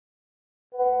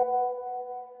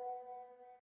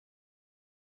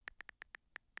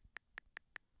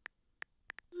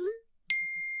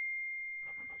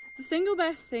The single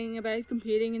best thing about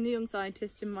competing in the Young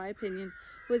Scientist, in my opinion,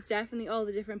 was definitely all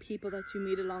the different people that you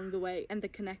meet along the way and the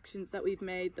connections that we've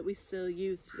made that we still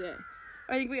use today.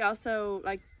 I think we also,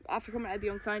 like, after coming out of the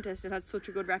Young Scientist, it had such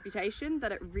a good reputation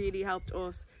that it really helped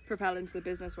us propel into the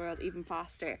business world even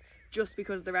faster, just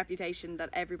because of the reputation that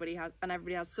everybody has, and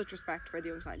everybody has such respect for the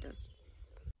Young Scientist.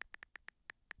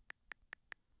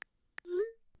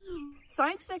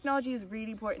 Science and technology is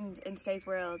really important in today's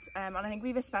world, and I think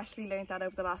we've especially learned that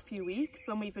over the last few weeks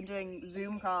when we've been doing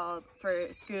Zoom calls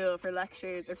for school, for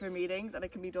lectures or for meetings, and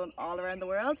it can be done all around the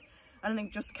world. And I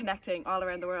think just connecting all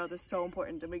around the world is so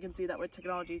important, and we can see that with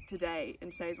technology today,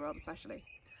 in today's world especially.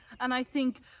 And I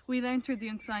think we learned through the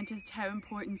Young Scientist how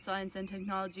important science and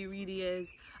technology really is,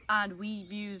 and we've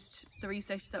used the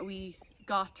research that we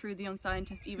got through the Young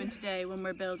Scientist even today when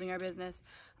we're building our business.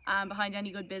 And behind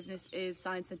any good business is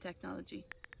science and technology.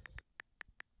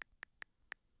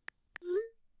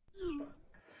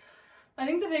 I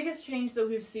think the biggest change that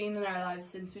we've seen in our lives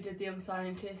since we did the Young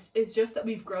Scientist is just that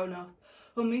we've grown up.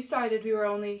 When we started, we were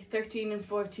only 13 and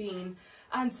 14,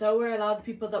 and so were a lot of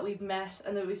the people that we've met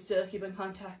and that we still keep in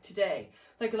contact today.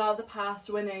 Like, a lot of the past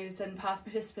winners and past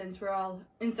participants were all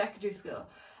in secondary school.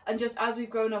 And just as we've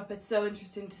grown up, it's so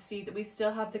interesting to see that we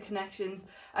still have the connections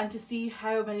and to see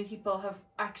how many people have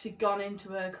actually gone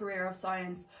into a career of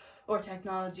science or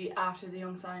technology after the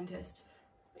Young Scientist.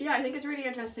 Yeah, I think it's really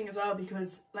interesting as well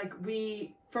because, like,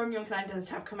 we from Young Scientists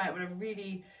have come out with a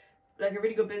really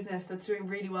good business that's doing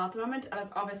really well at the moment, and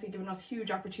it's obviously given us huge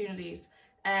opportunities.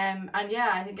 And yeah,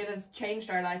 I think it has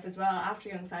changed our life as well after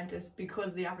Young Scientists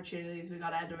because of the opportunities we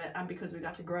got out of it and because we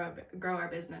got to grow our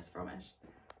business from it.